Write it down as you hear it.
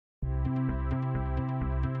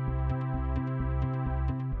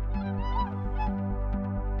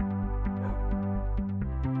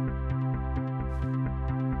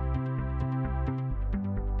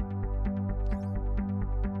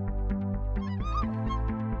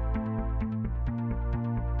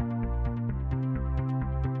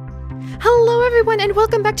Hello everyone and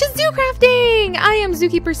welcome back to Zoo Crafting! I am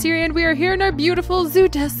Zookeeper Seri and we are here in our beautiful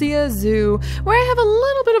Zoodesia Zoo, where I have a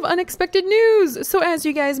little bit of unexpected news. So as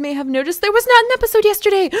you guys may have noticed, there was not an episode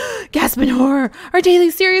yesterday! Gasp in horror! Our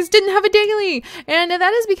daily series didn't have a daily! And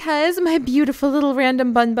that is because my beautiful little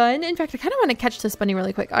random bun, in fact I kind of want to catch this bunny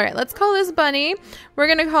really quick. Alright, let's call this bunny. We're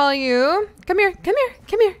gonna call you... Come here.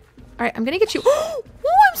 Alright, I'm gonna get you... Oh,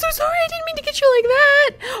 I'm so sorry, I didn't mean to get you like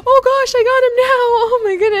that! Oh gosh, I got him now! Oh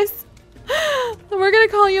my goodness! We're gonna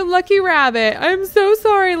call you Lucky Rabbit. I'm so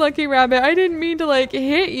sorry, Lucky Rabbit. I didn't mean to like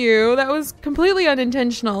hit you. That was completely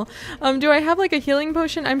unintentional. Do I have like a healing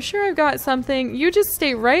potion? I'm sure I've got something. You just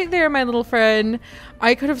stay right there, my little friend.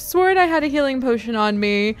 I could have sworn I had a healing potion on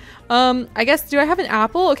me. I guess, do I have an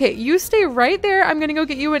apple? Okay, you stay right there. I'm gonna go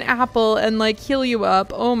get you an apple and like heal you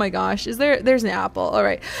up. Oh my gosh, there's an apple. All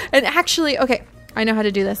right. And actually, okay, I know how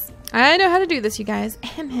to do this. You guys.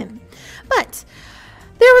 But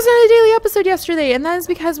there was not a daily episode yesterday, and that is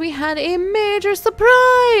because we had a major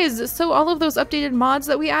surprise! So all of those updated mods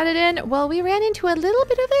that we added in, well, we ran into a little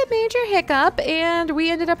bit of a major hiccup, and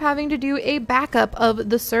we ended up having to do a backup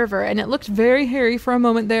of the server, and it looked very hairy for a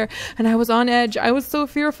moment there, and I was on edge. I was so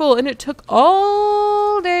fearful, and it took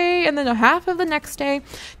all day, and then a half of the next day,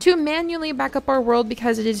 to manually back up our world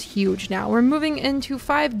because it is huge now. We're moving into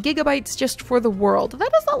 5 gigabytes just for the world.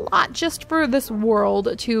 That is a lot just for this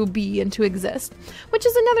world to be and to exist, which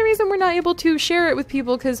is another reason we're not able to share it with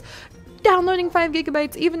people, because downloading 5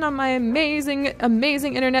 gigabytes even on my amazing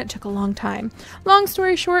internet took a long time. Long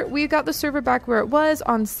story short, we got the server back where it was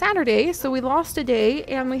on Saturday, so we lost a day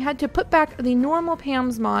and we had to put back the normal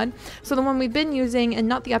Pam's mod, so the one we've been using and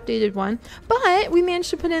not the updated one, but we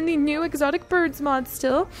managed to put in the new exotic birds mod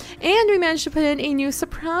still, and we managed to put in a new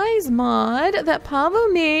surprise mod that Pavo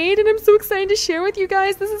made, and I'm so excited to share with you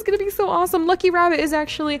guys. This is going to be so awesome. Lucky Rabbit is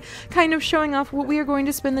actually kind of showing off what we are going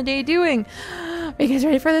to spend the day doing. Are you guys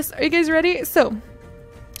ready for this? Are you guys ready? So,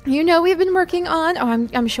 you know we've been working on... Oh,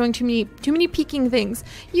 I'm showing too many peeking things.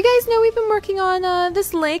 You guys know we've been working on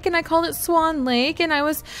this lake, and I called it Swan Lake, and I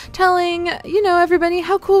was telling, you know, everybody,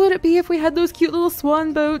 how cool would it be if we had those cute little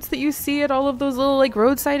swan boats that you see at all of those little, like,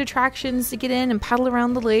 roadside attractions to get in and paddle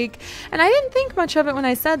around the lake. And I didn't think much of it when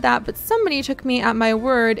I said that, but somebody took me at my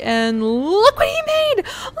word, and look what he made!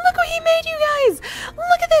 Look what he made, you guys!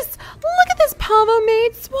 Look at this! Look at this! Pavo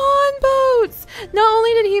made swan boats! Not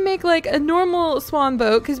only did he make, like, a normal swan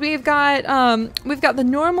boat, because we've got the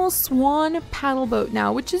normal swan paddle boat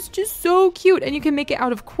now, which is just so cute, and you can make it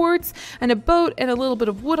out of quartz and a boat and a little bit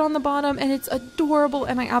of wood on the bottom, and it's adorable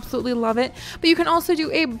and I absolutely love it. But you can also do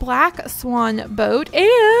a black swan boat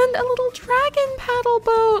and a little dragon paddle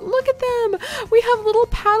boat. Look at them. We have little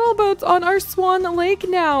paddle boats on our Swan Lake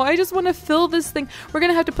now. I just want to fill this thing. We're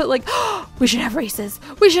gonna have to put like, we should have races.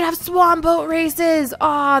 We should have swan boat races.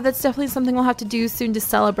 Ah, that's definitely something we'll have to do soon to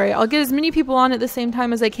celebrate. I'll get as many people on at the same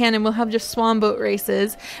time as I can, and we'll have just swan boat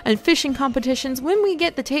races and fishing competitions. When we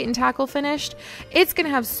get the Tate and Tackle finished, it's gonna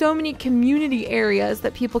have so many community areas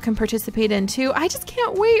that people can participate in too. I just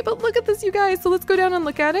can't wait. But look at this, you guys. So let's go down and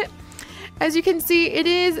look at it. As you can see, it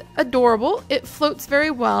is adorable. It floats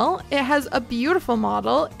very well. It has a beautiful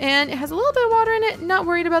model, and it has a little bit of water in it. Not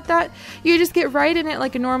worried about that. You just get right in it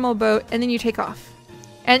like a normal boat, and then you take off.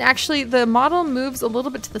 And actually, the model moves a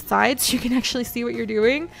little bit to the side, so you can actually see what you're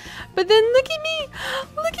doing. But then look at me!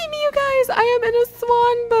 Look at me, you guys! I am in a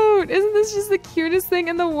swan boat! Isn't this just the cutest thing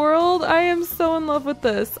in the world? I am so in love with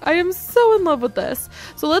this. I am so in love with this.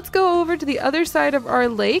 So let's go over to the other side of our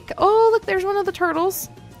lake. Oh, look, there's one of the turtles.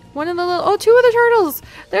 One of the little... Oh, 2 of the turtles!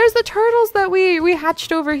 There's the turtles that we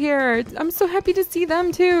hatched over here. I'm so happy to see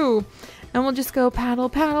them, too. And we'll just go paddle,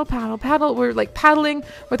 paddle, paddle, paddle. We're like paddling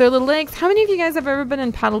with our little legs. How many of you guys have ever been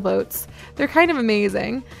in paddle boats? They're kind of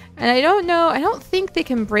amazing. And I don't think they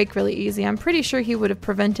can break really easy. I'm pretty sure he would have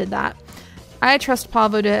prevented that. I trust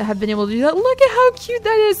Pavo to have been able to do that. Look at how cute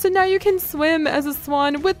that is. So now you can swim as a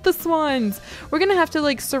swan with the swans. We're going to have to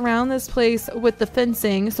like surround this place with the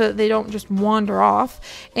fencing so that they don't just wander off,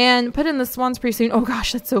 and put in the swans pretty soon. Oh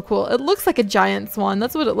gosh, that's so cool. It looks like a giant swan.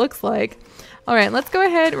 That's what it looks like. All right, let's go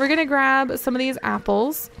ahead. We're going to grab some of these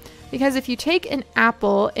apples, because if you take an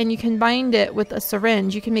apple and you combine it with a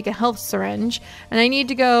syringe, you can make a health syringe. And I need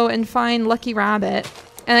to go and find Lucky Rabbit.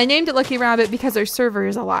 And I named it Lucky Rabbit because our server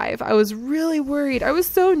is alive. I was really worried. I was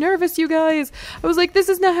so nervous, you guys. I was like, this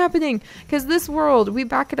is not happening. Because this world, we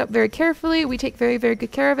back it up very carefully. We take very, very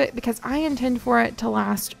good care of it, because I intend for it to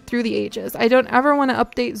last through the ages. I don't ever want to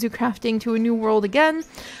update Zoo Crafting to a new world again.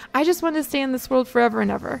 I just want to stay in this world forever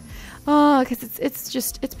and ever. Oh, because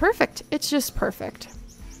it's perfect. It's just perfect.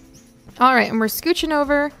 All right, and we're scooching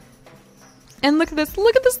over And look at this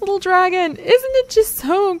little dragon. Isn't it just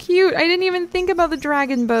so cute? I didn't even think about the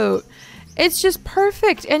dragon boat. It's just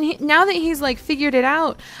perfect. And now that he's like figured it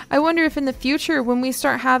out, I wonder if in the future when we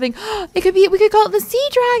start having, we could call it the sea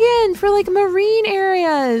dragon for like marine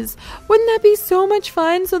areas. Wouldn't that be so much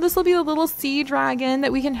fun? So this will be a little sea dragon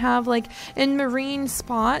that we can have like in marine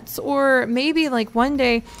spots, or maybe like one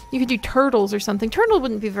day you could do turtles or something. Turtle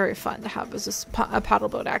wouldn't be very fun to have as a paddle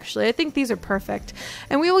boat, actually. I think these are perfect.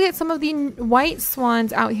 And we will get some of the white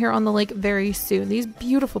swans out here on the lake very soon. These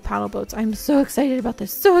beautiful paddle boats. I'm so excited about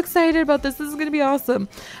this. So excited about this. This is going to be awesome.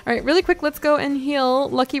 All right, really quick, let's go and heal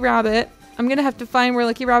Lucky Rabbit. I'm going to have to find where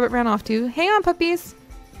Lucky Rabbit ran off to. Hang on, puppies.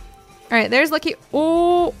 All right, there's Lucky.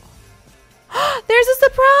 Oh, there's a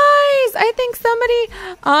surprise. I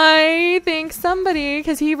think somebody,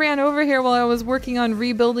 because he ran over here while I was working on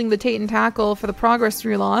rebuilding the Tate and Tackle for the progress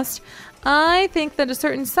we lost. I think that a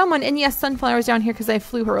certain someone, and yes, Sunflower's down here because I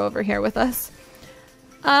flew her over here with us.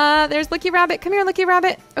 There's Lucky Rabbit. Come here, Lucky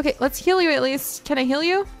Rabbit. Okay, let's heal you at least. Can I heal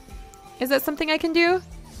you? Is that something I can do?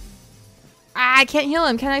 I can't heal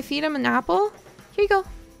him. Can I feed him an apple? Here you go.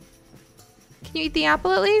 Can you eat the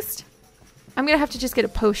apple at least? I'm going to have to just get a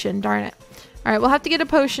potion. Darn it. All right, we'll have to get a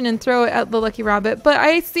potion and throw it at the Lucky Rabbit. But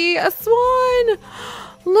I see a swan.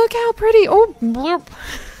 Look how pretty. Oh, blurp.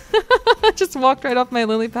 Just walked right off my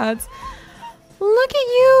lily pads. Look at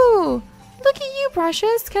you. Look at you,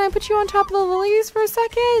 Precious. Can I put you on top of the lilies for a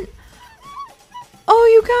second?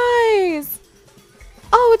 Oh, you guys.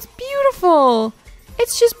 Oh, it's beautiful.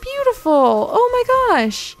 It's just beautiful. Oh my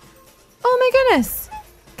gosh. Oh my goodness.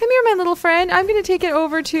 Come here, my little friend. I'm going to take it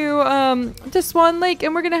over to Swan Lake,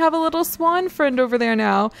 and we're going to have a little swan friend over there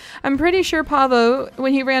now. I'm pretty sure Pavo,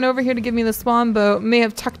 when he ran over here to give me the swan boat, may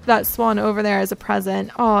have tucked that swan over there as a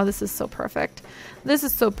present. Oh, this is so perfect. This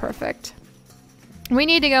is so perfect. We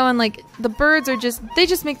need to go and like, the birds are just, they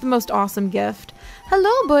just make the most awesome gift.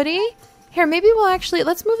 Hello, buddy. Here, maybe we'll actually,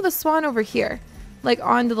 let's move the swan over here. Like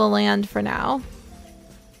onto the land for now.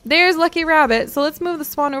 There's Lucky Rabbit. So let's move the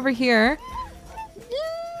swan over here.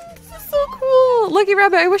 This is so cool. Lucky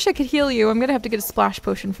Rabbit, I wish I could heal you. I'm going to have to get a splash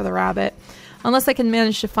potion for the rabbit. Unless I can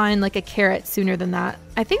manage to find like a carrot sooner than that.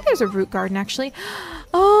 I think there's a root garden actually.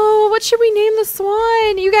 Oh, what should we name the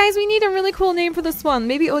swan? You guys, we need a really cool name for the swan.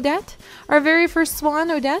 Maybe Odette? Our very first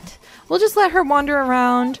swan, Odette? We'll just let her wander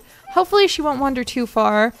around. Hopefully she won't wander too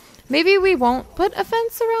far. Maybe we won't put a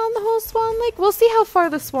fence around the whole Swan Lake. We'll see how far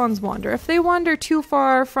the swans wander. If they wander too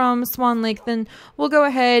far from Swan Lake, then we'll go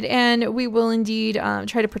ahead and we will indeed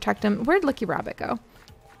try to protect them. Where'd Lucky Rabbit go?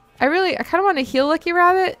 I kind of want to heal Lucky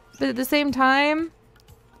Rabbit, but at the same time,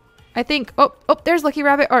 I think, oh, there's Lucky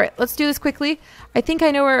Rabbit. All right, let's do this quickly. I think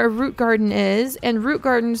I know where a root garden is, and root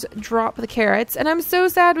gardens drop the carrots. And I'm so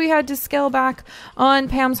sad we had to scale back on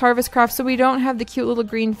Pam's Harvest Craft, so we don't have the cute little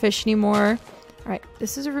green fish anymore. All right,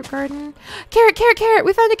 this is a root garden. Carrot, carrot, carrot.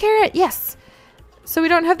 We found a carrot. Yes. So we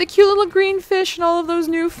don't have the cute little green fish and all of those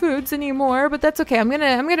new foods anymore, but that's okay. I'm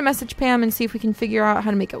gonna message Pam and see if we can figure out how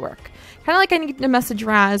to make it work. Kind of like I need to message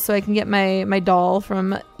Raz so I can get my doll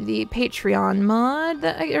from the Patreon mod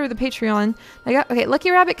or the Patreon. I got okay. Lucky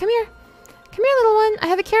Rabbit, come here, little one. I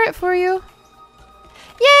have a carrot for you.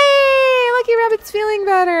 Yay! Lucky Rabbit's feeling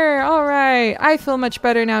better. All right. I feel much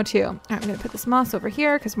better now, too. All right, I'm going to put this moss over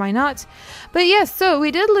here because why not? But yes, so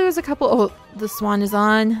we did lose a couple. Oh, the swan is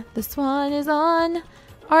on. The swan is on.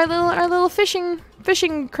 Our little fishing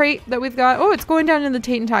crate that we've got. Oh, it's going down in the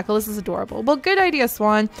Tate and Tackle. This is adorable. Well, good idea,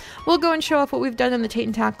 Swan. We'll go and show off what we've done in the Tate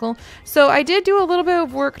and Tackle. So I did do a little bit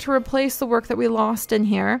of work to replace the work that we lost in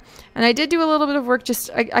here. And I did do a little bit of work,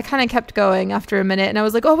 I kind of kept going after a minute. And I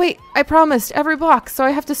was like, oh, wait, I promised every block, so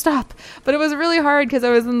I have to stop. But it was really hard because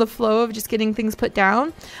I was in the flow of just getting things put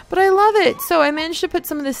down. But I love it. So I managed to put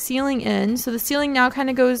some of the ceiling in. So the ceiling now kind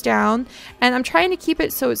of goes down. And I'm trying to keep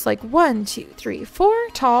it so it's like 1, 2, 3, 4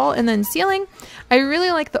 tall and then ceiling. I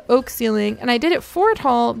really like the oak ceiling, and I did it 4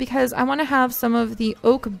 tall because I want to have some of the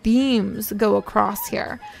oak beams go across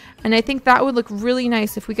here. And I think that would look really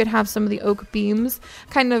nice if we could have some of the oak beams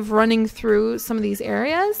kind of running through some of these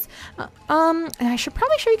areas. And I should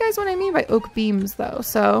probably show you guys what I mean by oak beams though.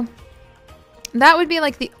 So that would be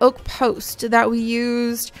like the oak post that we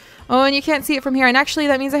used. Oh, and you can't see it from here. And actually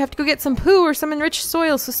that means I have to go get some poo or some enriched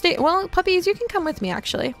soil. So well, puppies, you can come with me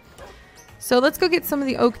actually. So let's go get some of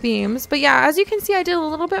the oak beams. But yeah, as you can see, I did a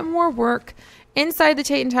little bit more work inside the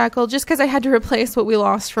Tate and Tackle just because I had to replace what we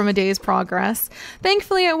lost from a day's progress.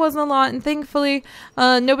 Thankfully, it wasn't a lot, and thankfully,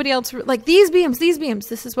 nobody else, like these beams,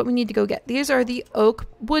 this is what we need to go get. These are the oak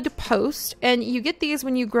wood post, and you get these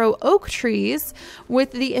when you grow oak trees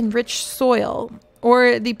with the enriched soil,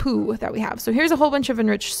 or the poo that we have. So here's a whole bunch of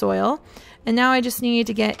enriched soil. And now I just need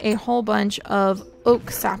to get a whole bunch of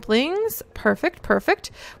oak saplings. Perfect,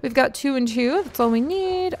 perfect. We've got 2 and 2. That's all we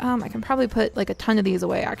need. I can probably put like a ton of these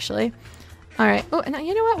away actually. All right. Oh, and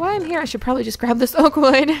you know what? While I'm here, I should probably just grab this oak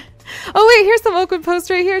wood. Oh wait, here's some oak wood posts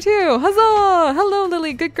right here too. Huzzah! Hello,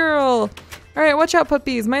 Lily. Good girl. All right, watch out,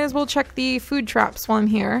 puppies. Might as well check the food traps while I'm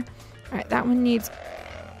here. All right, that one needs...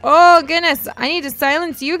 Oh, goodness. I need to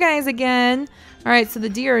silence you guys again. All right, so the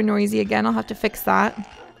deer are noisy again. I'll have to fix that.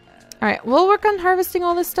 All right, we'll work on harvesting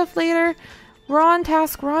all this stuff later. We're on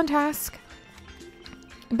task. We're on task.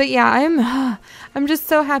 But yeah, I'm just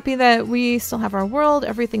so happy that we still have our world.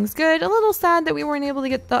 Everything's good. A little sad that we weren't able to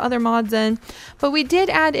get the other mods in. But we did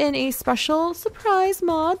add in a special surprise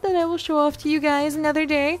mod that I will show off to you guys another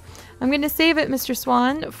day. I'm going to save it, Mr.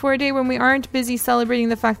 Swan, for a day when we aren't busy celebrating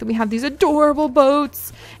the fact that we have these adorable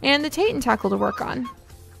boats and the Tate and Tackle to work on.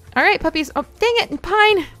 All right, puppies. Oh, dang it,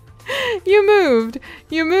 Pine. You moved.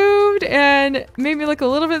 You moved and made me look a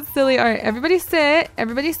little bit silly. All right, everybody sit.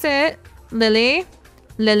 Everybody sit. Lily.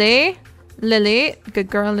 Lily. Lily. Good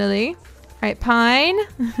girl, Lily. All right, Pine.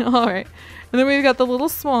 All right. And then we've got the little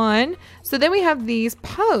swan. So then we have these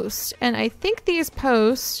posts. And I think these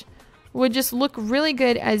posts would just look really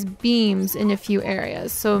good as beams in a few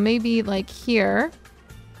areas. So maybe like here.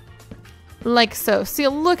 Like so. See,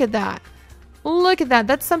 look at that. Look at that.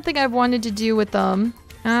 That's something I've wanted to do with them.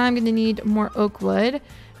 I'm going to need more oak wood.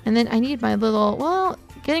 And then I need my little, well,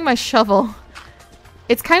 getting my shovel.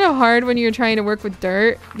 It's kind of hard when you're trying to work with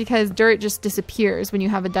dirt because dirt just disappears when you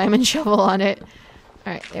have a diamond shovel on it.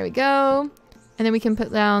 All right, there we go. And then we can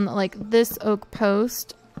put down like this oak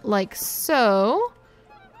post like so.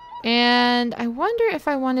 And I wonder if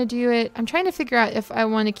I want to do it. I'm trying to figure out if I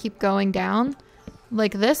want to keep going down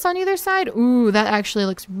like this on either side. Ooh, that actually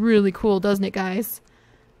looks really cool, doesn't it, guys?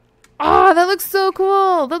 Oh, that looks so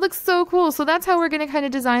cool. That looks so cool. So that's how we're going to kind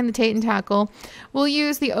of design the Tate and Tackle. We'll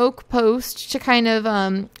use the oak post to kind of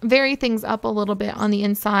vary things up a little bit on the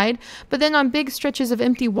inside. But then on big stretches of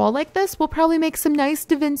empty wall like this, we'll probably make some nice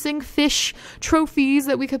devincing fish trophies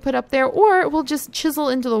that we could put up there. Or we'll just chisel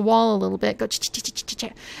into the wall a little bit. Go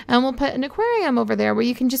and we'll put an aquarium over there where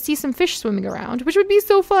you can just see some fish swimming around, which would be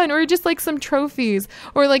so fun. Or just like some trophies.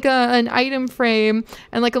 Or like an item frame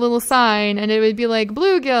and like a little sign. And it would be like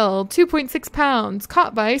bluegill. 2.6 pounds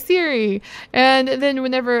caught by Seri. And then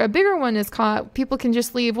whenever a bigger one is caught, people can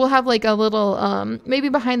just leave. We'll have like a little maybe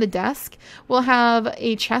behind the desk we'll have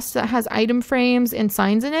a chest that has item frames and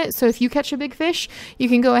signs in it, so if you catch a big fish you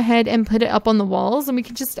can go ahead and put it up on the walls and we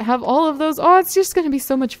can just have all of those. Oh, it's just going to be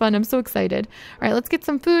so much fun. I'm so excited. All right, let's get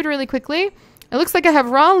some food really quickly. It looks like I have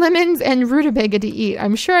raw lemons and rutabaga to eat.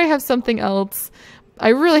 I'm sure I have something else. I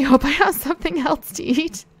really hope I have something else to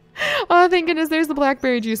eat. Oh, thank goodness, there's the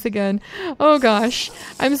blackberry juice again. Oh gosh,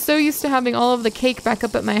 I'm so used to having all of the cake back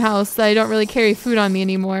up at my house that I don't really carry food on me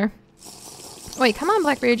anymore. Wait, come on,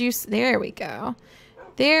 blackberry juice. There we go.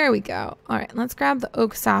 There we go. All right, let's grab the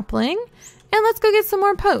oak sapling and let's go get some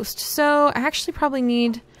more post. So I actually probably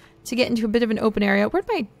need to get into a bit of an open area. Where'd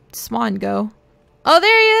my swan go? Oh,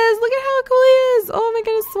 there he is. Look at how cool he is. Oh my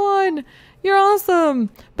goodness, swan. You're awesome.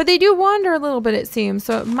 But they do wander a little bit, it seems.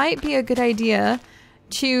 So it might be a good idea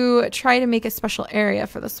to try to make a special area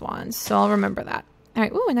for the swans. So I'll remember that. All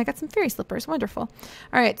right. Ooh, and I got some fairy slippers. Wonderful.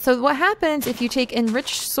 All right. So what happens if you take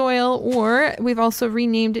enriched soil, or we've also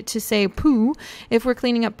renamed it to say poo, if we're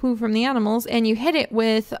cleaning up poo from the animals, and you hit it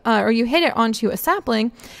with, or you hit it onto a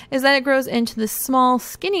sapling, is that it grows into this small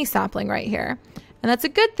skinny sapling right here. And that's a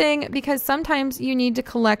good thing because sometimes you need to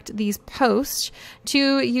collect these posts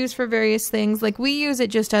to use for various things. Like we use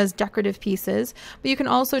it just as decorative pieces, but you can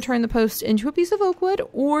also turn the post into a piece of oak wood,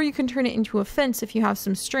 or you can turn it into a fence if you have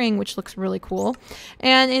some string, which looks really cool.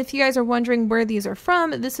 And if you guys are wondering where these are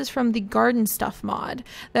from, this is from the Garden Stuff mod.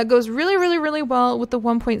 That goes really, really, really well with the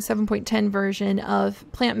 1.7.10 version of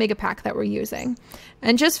Plant Mega Pack that we're using.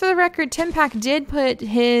 And just for the record, Tim Pack did put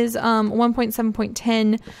his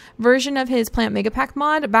 1.7.10 version of his Plant Mega Pack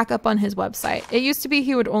mod back up on his website. It used to be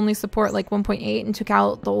he would only support like 1.8 and took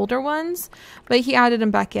out the older ones, but he added them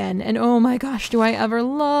back in. And oh my gosh, do I ever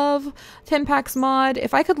love Tim Pack's mod.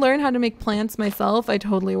 If I could learn how to make plants myself, I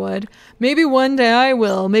totally would. Maybe one day I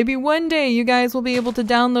will. Maybe one day you guys will be able to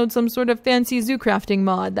download some sort of fancy zoo crafting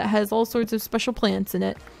mod that has all sorts of special plants in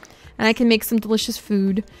it. And I can make some delicious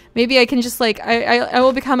food. Maybe I can just like, I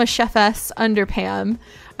will become a chefess under Pam.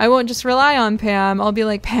 I won't just rely on Pam. I'll be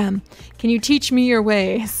like, Pam, can you teach me your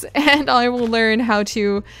ways? And I will learn how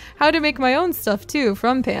to make my own stuff too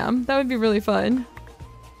from Pam. That would be really fun.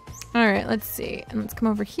 All right, let's see. And let's come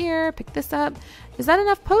over here, pick this up. Is that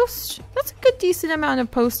enough post? That's a good decent amount of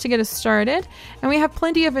post to get us started. And we have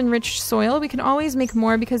plenty of enriched soil. We can always make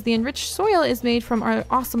more because the enriched soil is made from our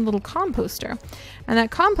awesome little composter. And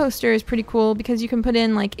that composter is pretty cool because you can put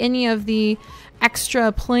in like any of the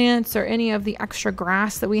extra plants or any of the extra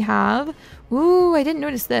grass that we have. Ooh, I didn't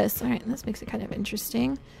notice this. All right, this makes it kind of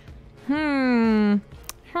interesting.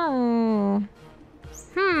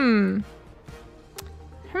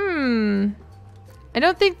 I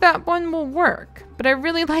don't think that one will work, but I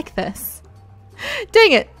really like this.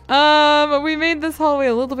 Dang it. We made this hallway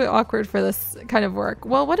a little bit awkward for this kind of work.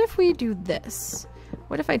 Well, what if we do this?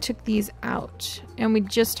 What if I took these out and we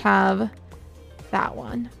just have that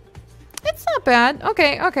one? It's not bad.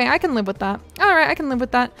 Okay, I can live with that. All right, I can live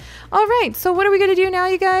with that. All right, so what are we going to do now,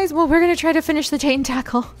 you guys? Well, we're going to try to finish the chain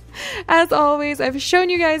tackle. As always, I've shown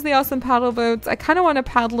you guys the awesome paddle boats. I kind of want to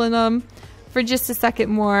paddle in them for just a second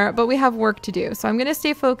more, but we have work to do. So I'm going to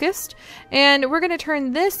stay focused, and we're going to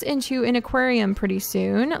turn this into an aquarium pretty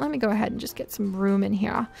soon. Let me go ahead and just get some room in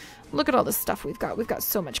here. Look at all the stuff we've got. We've got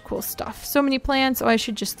so much cool stuff. So many plants. Oh, I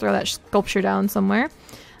should just throw that sculpture down somewhere.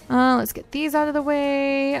 Let's get these out of the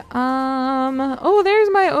way. Oh, there's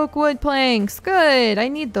my oak wood planks. Good. I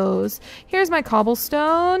need those. Here's my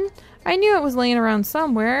cobblestone. I knew it was laying around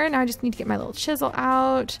somewhere. Now I just need to get my little chisel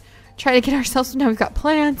out. Try to get ourselves. Now we've got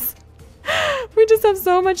plants. We just have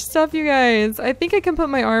so much stuff, you guys. I think I can put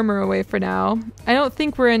my armor away for now. I don't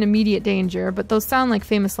think we're in immediate danger, but those sound like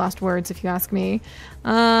famous last words if you ask me.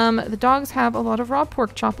 The dogs have a lot of raw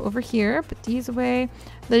pork chop over here. Put these away.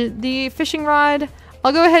 The fishing rod.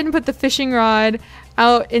 I'll go ahead and put the fishing rod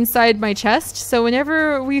out inside my chest. So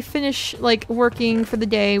whenever we finish like working for the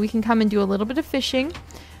day, we can come and do a little bit of fishing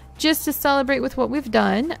just to celebrate with what we've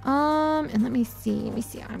done. And let me see. I'm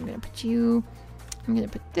going to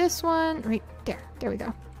put this one right there. There we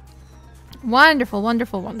go. Wonderful,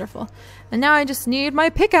 wonderful, wonderful. And now I just need my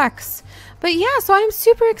pickaxe. But yeah, so I'm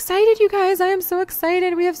super excited, you guys. I am so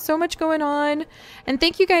excited. We have so much going on. And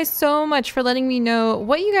thank you guys so much for letting me know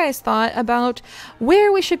what you guys thought about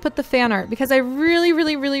where we should put the fan art. Because I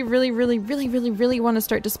really want to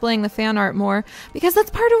start displaying the fan art more. Because that's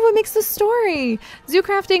part of what makes the story. Zoo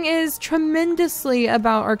crafting is tremendously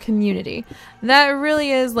about our community. That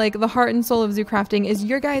really is like the heart and soul of zoo crafting is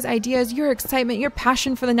your guys' ideas, your excitement, your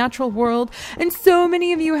passion for the natural world. And so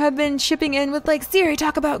many of you have been shipping in with like, Seri,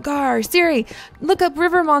 talk about Gar. Seri, look up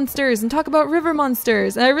river monsters and talk about river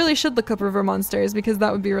monsters. And I really should look up river monsters because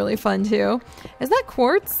that would be really fun too. Is that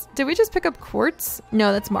quartz? Did we just pick up quartz?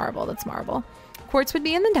 No, that's marble. That's marble. Quartz would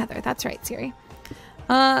be in the nether. That's right, Seri.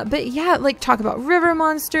 But yeah, like talk about river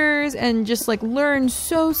monsters and just like learn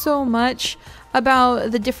so much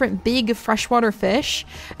about the different big freshwater fish.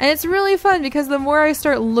 And it's really fun because the more I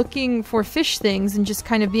start looking for fish things and just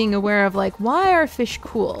kind of being aware of like, why are fish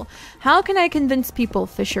cool? How can I convince people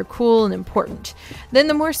fish are cool and important? Then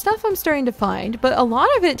the more stuff I'm starting to find, but a lot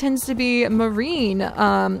of it tends to be marine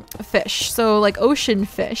fish. So like ocean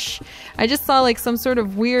fish. I just saw like some sort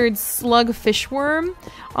of weird slug fish worm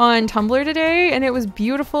on Tumblr today, and it was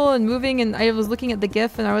beautiful and moving, and I was looking at the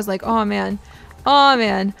GIF and I was like, oh man,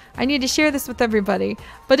 I need to share this with everybody.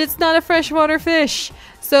 But it's not a freshwater fish.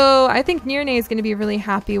 So I think Nirne is going to be really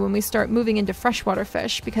happy when we start moving into freshwater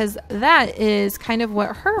fish, because that is kind of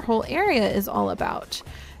what her whole area is all about.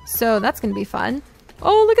 So that's going to be fun.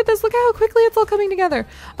 Oh, look at this. Look how quickly it's all coming together.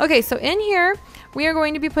 Okay, so in here, we are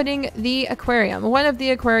going to be putting the aquarium. One of the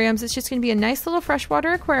aquariums. It's just going to be a nice little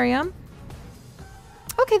freshwater aquarium.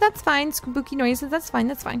 Okay, that's fine. Spooky noises, that's fine,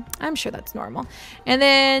 that's fine. I'm sure that's normal. And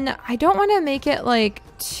then I don't want to make it like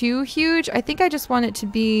too huge. I think I just want it to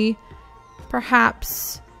be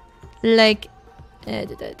perhaps like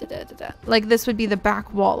this would be the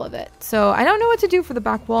back wall of it. So I don't know what to do for the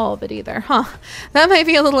back wall of it either, huh? That might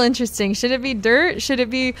be a little interesting. Should it be dirt? Should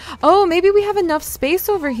it be, oh, maybe we have enough space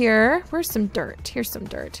over here. Where's some dirt? Here's some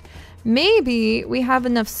dirt. Maybe we have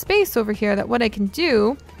enough space over here that what I can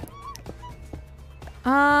do,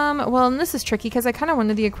 well, and this is tricky because I kind of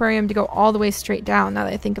wanted the aquarium to go all the way straight down now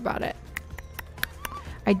that I think about it.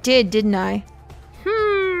 I did, didn't I?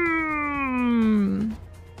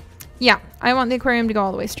 Yeah, I want the aquarium to go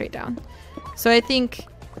all the way straight down. So I think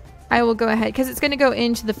I will go ahead because it's going to go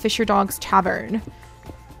into the Fisher Dogs Tavern.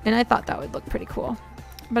 And I thought that would look pretty cool.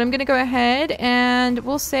 But I'm going to go ahead and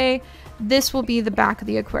we'll say this will be the back of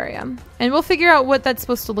the aquarium. And we'll figure out what that's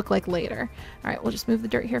supposed to look like later. All right, we'll just move the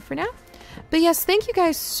dirt here for now. But yes, thank you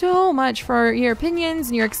guys so much for your opinions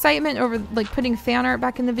and your excitement over like putting fan art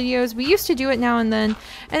back in the videos. We used to do it now and then,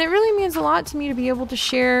 and it really means a lot to me to be able to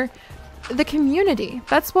share the community.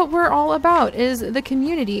 That's what we're all about, is the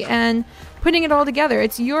community and putting it all together.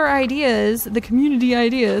 It's your ideas, the community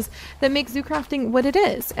ideas, that make zoo crafting what it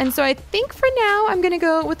is. And so I think for now I'm going to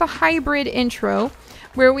go with a hybrid intro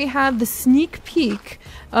where we have the sneak peek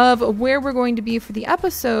of where we're going to be for the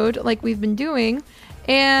episode like we've been doing.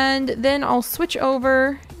 And then I'll switch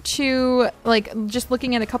over to like just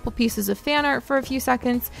looking at a couple pieces of fan art for a few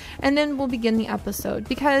seconds, and then we'll begin the episode,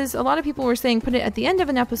 because a lot of people were saying put it at the end of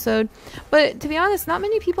an episode, but to be honest, not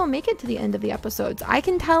many people make it to the end of the episodes. I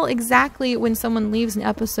can tell exactly when someone leaves an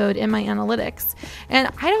episode in my analytics, and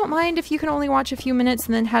I don't mind if you can only watch a few minutes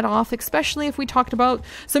and then head off, especially if we talked about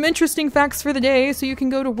some interesting facts for the day, so you can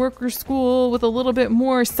go to work or school with a little bit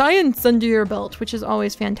more science under your belt, which is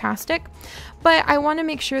always fantastic. But I want to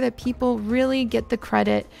make sure that people really get the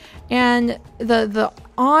credit and the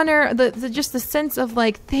honor, just the sense of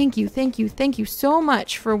like, thank you so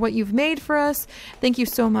much for what you've made for us. Thank you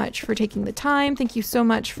so much for taking the time. Thank you so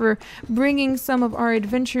much for bringing some of our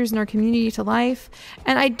adventures in our community to life.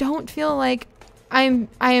 And I don't feel like I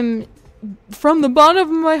am from the bottom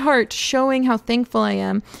of my heart showing how thankful I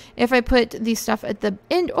am if I put the stuff at the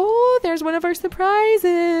end. Oh, there's one of our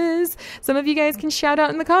surprises. Some of you guys can shout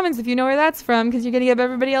out in the comments if you know where that's from, because you're going to give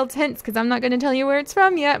everybody else hints, because I'm not going to tell you where it's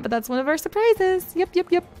from yet, but that's one of our surprises. Yep.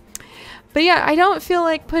 But yeah, I don't feel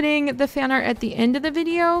like putting the fan art at the end of the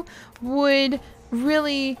video would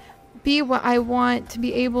really be what I want to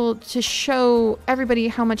be able to show everybody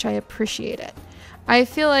how much I appreciate it. I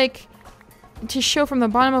feel like to show from the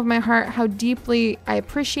bottom of my heart how deeply I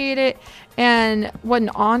appreciate it and what an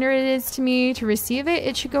honor it is to me to receive it,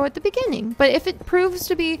 it should go at the beginning. But if it proves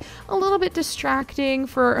to be a little bit distracting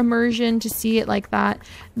for immersion to see it like that,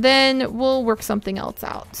 then we'll work something else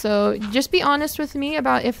out. So just be honest with me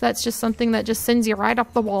about if that's just something that just sends you right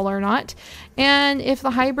up the wall or not. And if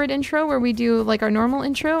the hybrid intro where we do like our normal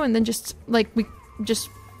intro and then just like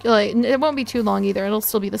it won't be too long either. It'll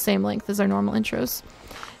still be the same length as our normal intros.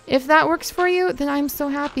 If that works for you, then I'm so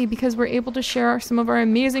happy, because we're able to share some of our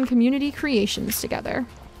amazing community creations together.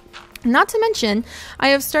 Not to mention, I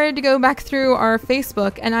have started to go back through our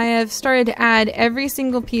Facebook, and I have started to add every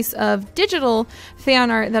single piece of digital fan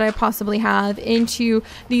art that I possibly have into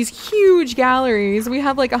these huge galleries. We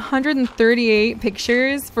have like 138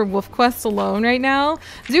 pictures for Wolf Quest alone right now.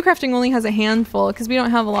 Zoo Crafting only has a handful because we don't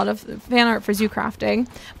have a lot of fan art for Zoo Crafting,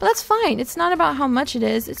 but that's fine. It's not about how much it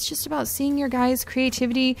is. It's just about seeing your guys'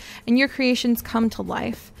 creativity and your creations come to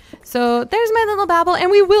life. So there's my little babble,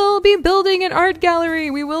 and we will be building an art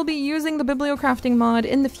gallery. We will be using the bibliocrafting mod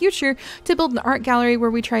in the future to build an art gallery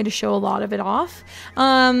where we try to show a lot of it off.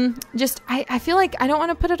 I feel like I don't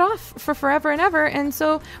want to put it off for forever and ever, and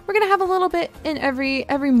so we're gonna have a little bit in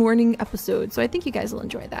every morning episode. So I think you guys will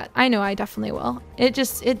enjoy that. I know I definitely will.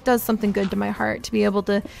 It does something good to my heart to be able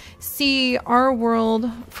to see our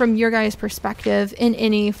world from your guys' perspective in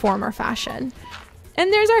any form or fashion.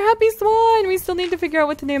 And there's our happy swan. We still need to figure out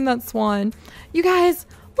what to name that swan. You guys,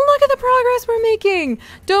 look at the progress we're making.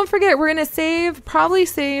 Don't forget, we're going to probably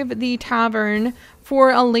save the tavern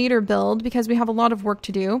for a later build because we have a lot of work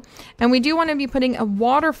to do. And we do want to be putting a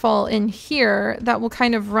waterfall in here that will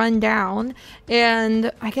kind of run down.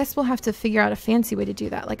 And I guess we'll have to figure out a fancy way to do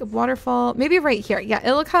that. Like a waterfall, maybe right here. Yeah,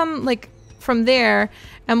 it'll come like from there,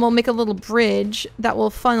 and we'll make a little bridge that will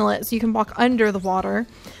funnel it so you can walk under the water.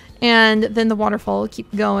 And then the waterfall will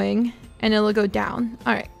keep going, and it'll go down.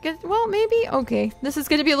 All right, good. Well, maybe, okay. This is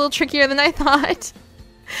going to be a little trickier than I thought.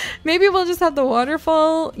 Maybe we'll just have the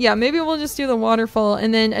waterfall. Yeah, maybe we'll just do the waterfall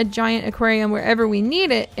and then a giant aquarium wherever we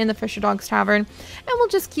need it in the Fisher Dogs Tavern. And we'll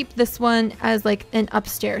just keep this one as like an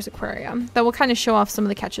upstairs aquarium that will kind of show off some of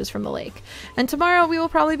the catches from the lake. And tomorrow we will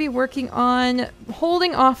probably be working on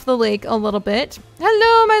holding off the lake a little bit.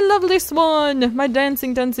 Hello, my lovely swan, my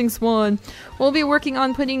dancing swan. We'll be working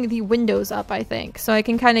on putting the windows up, I think, so I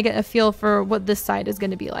can kind of get a feel for what this side is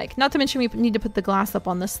going to be like. Not to mention we need to put the glass up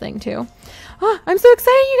on this thing too. Oh, I'm so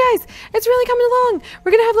excited, you guys. It's really coming along.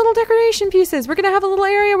 We're going to have little decoration pieces. We're going to have a little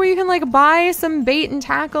area where you can like buy some bait and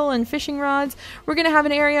tackle and fishing rods. We're going to have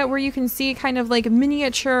an area where you can see kind of like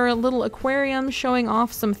miniature little aquarium showing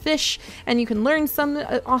off some fish, and you can learn some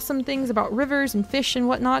awesome things about rivers and fish and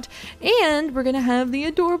whatnot. And we're going to have the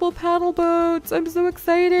adorable paddle boats. I'm so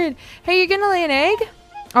excited. Hey, you going to lay an egg?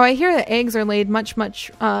 Oh, I hear that eggs are laid much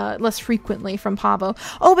less frequently from Pavo.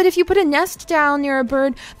 Oh, but if you put a nest down near a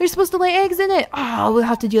bird, they're supposed to lay eggs in it. Oh, we'll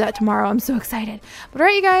have to do that tomorrow. I'm so excited. But all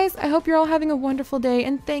right, you guys, I hope you're all having a wonderful day.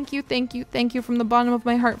 And thank you from the bottom of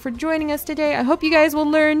my heart for joining us today. I hope you guys will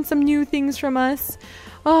learn some new things from us.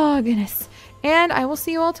 Oh, goodness. And I will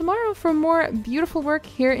see you all tomorrow for more beautiful work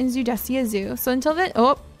here in Zoodesia Zoo. So until then,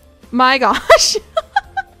 oh, my gosh.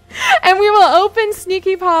 And we will open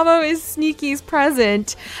Sneaky Pavo is Sneaky's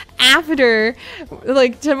present after,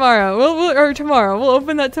 like, tomorrow. We'll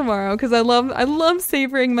open that tomorrow because I love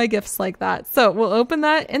savoring my gifts like that. So we'll open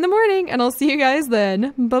that in the morning and I'll see you guys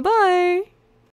then. Bye-bye.